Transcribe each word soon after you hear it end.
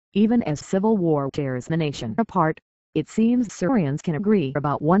Even as civil war tears the nation apart, it seems Syrians can agree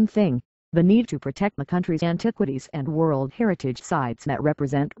about one thing: the need to protect the country's antiquities and World Heritage sites that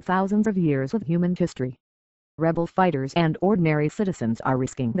represent thousands of years of human history. Rebel fighters and ordinary citizens are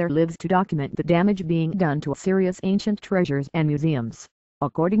risking their lives to document the damage being done to Syria's ancient treasures and museums,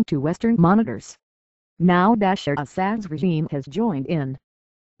 according to Western monitors. Now Bashar Assad's regime has joined in.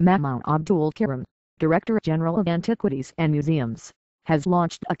 Mahmoud Abdul Karim, Director General of Antiquities and Museums, has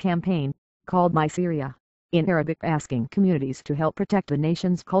launched a campaign, called My Syria, in Arabic, asking communities to help protect the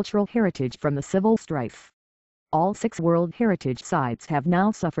nation's cultural heritage from the civil strife. All 6 World Heritage sites have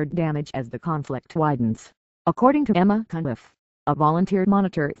now suffered damage as the conflict widens, according to Emma Cunliffe, a volunteer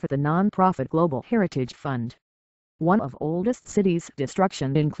monitor for the non-profit Global Heritage Fund. One of oldest city's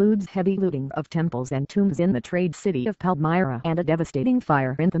destruction includes heavy looting of temples and tombs in the trade city of Palmyra and a devastating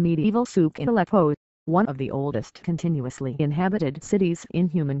fire in the medieval souk in Aleppo, one of the oldest continuously inhabited cities in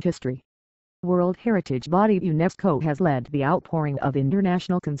human history. World Heritage body UNESCO has led the outpouring of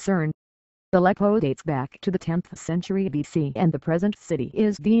international concern. Aleppo dates back to the 10th century BC and the present city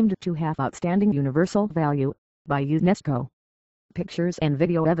is deemed to have outstanding universal value by UNESCO. Pictures and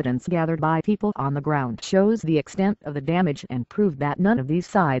video evidence gathered by people on the ground shows the extent of the damage and prove that none of these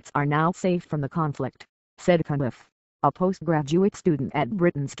sites are now safe from the conflict, said Cunliffe, a postgraduate student at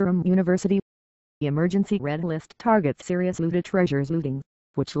Britain's Durham University. The emergency red list targets Syria's looted treasures looting,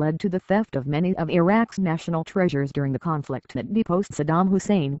 which led to the theft of many of Iraq's national treasures during the conflict that deposed Saddam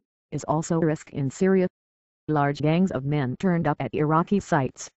Hussein, is also a risk in Syria. Large gangs of men turned up at Iraqi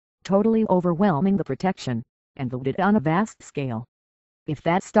sites, totally overwhelming the protection, and looted on a vast scale. If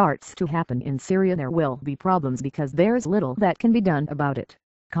that starts to happen in Syria, there will be problems because there's little that can be done about it,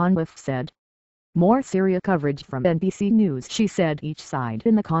 Cunliffe said. More Syria coverage from NBC News. She said each side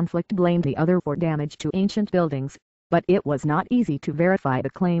in the conflict blamed the other for damage to ancient buildings, but it was not easy to verify the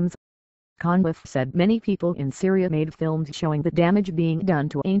claims. Cunliffe said many people in Syria made films showing the damage being done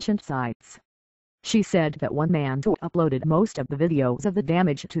to ancient sites. She said that one man who uploaded most of the videos of the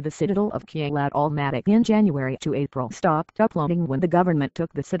damage to the citadel of Kialat al-Madik in January to April stopped uploading when the government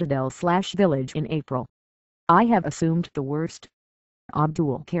took the citadel/village in April. I have assumed the worst.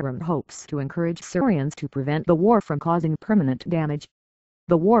 Abdul Karim hopes to encourage Syrians to prevent the war from causing permanent damage.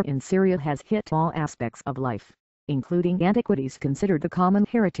 The war in Syria has hit all aspects of life, including antiquities considered the common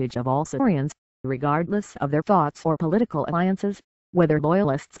heritage of all Syrians, regardless of their thoughts or political alliances, whether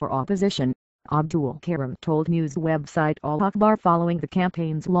loyalists or opposition, Abdul Karim told news website Al-Akhbar following the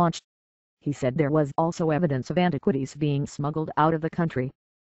campaign's launch. He said there was also evidence of antiquities being smuggled out of the country.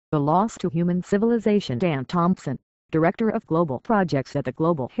 The loss to human civilization. Dan Thompson, Director of Global Projects at the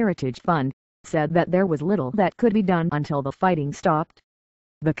Global Heritage Fund, said that there was little that could be done until the fighting stopped.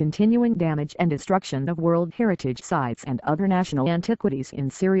 The continuing damage and destruction of World Heritage sites and other national antiquities in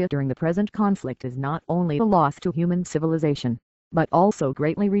Syria during the present conflict is not only a loss to human civilization, but also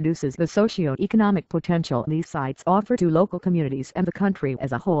greatly reduces the socio-economic potential these sites offer to local communities and the country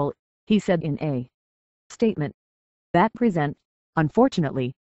as a whole, he said in a statement. That present,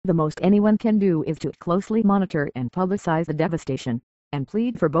 unfortunately, the most anyone can do is to closely monitor and publicize the devastation, and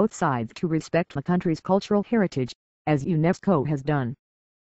plead for both sides to respect the country's cultural heritage, as UNESCO has done.